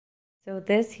So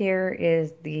this here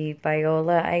is the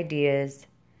Viola Ideas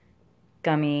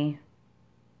gummy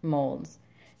molds.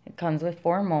 It comes with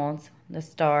 4 molds: the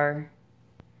star,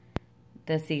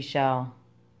 the seashell,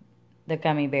 the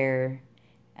gummy bear,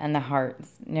 and the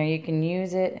hearts. Now you can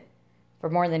use it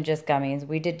for more than just gummies.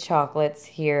 We did chocolates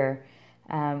here.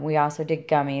 We also did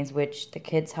gummies, which the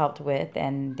kids helped with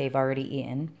and they've already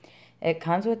eaten. It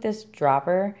comes with this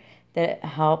dropper that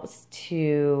helps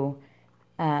to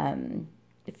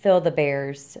fill the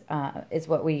bears, is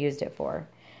what we used it for.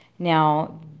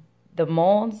 Now, the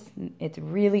molds, it's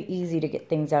really easy to get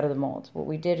things out of the molds. What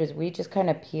we did is we just kind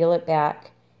of peel it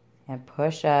back and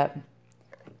push up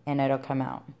and it'll come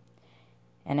out.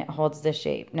 And it holds the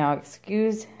shape. Now,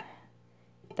 excuse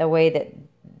the way that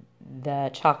the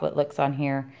chocolate looks on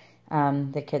here.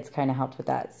 The kids kind of helped with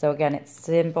that. So again, it's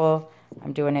simple.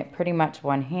 I'm doing it pretty much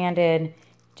one-handed.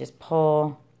 Just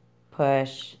pull,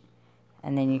 push,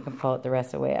 and then you can pull it the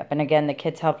rest of the way up. And again, the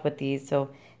kids helped with these,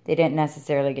 so they didn't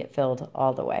necessarily get filled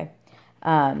all the way.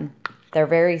 They're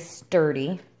very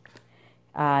sturdy.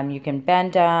 You can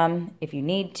bend them if you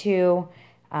need to,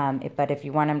 but if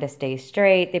you want them to stay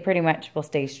straight, they pretty much will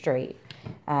stay straight.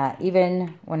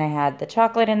 Even when I had the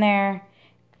chocolate in there,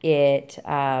 it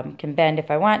can bend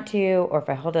if I want to, or if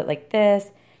I hold it like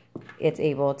this, it's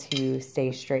able to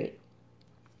stay straight.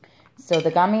 So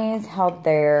the gummies held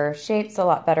their shapes a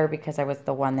lot better because I was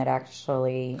the one that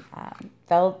actually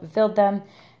filled them,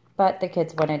 but the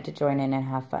kids wanted to join in and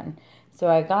have fun. So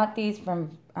I got these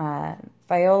from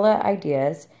Viola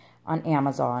Ideas on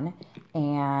Amazon,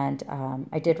 and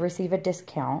I did receive a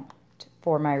discount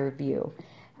for my review.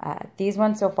 These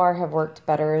ones so far have worked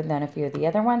better than a few of the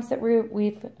other ones that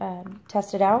we've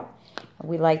tested out.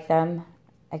 We like them.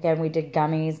 Again, we did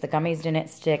gummies. The gummies didn't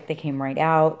stick. They came right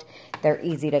out. They're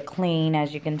easy to clean,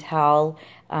 as you can tell.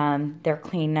 They're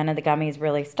clean. None of the gummies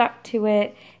really stuck to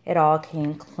it. It all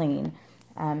came clean.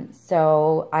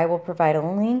 So I will provide a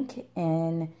link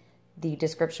in the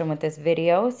description with this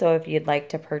video. So if you'd like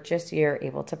to purchase, you're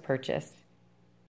able to purchase.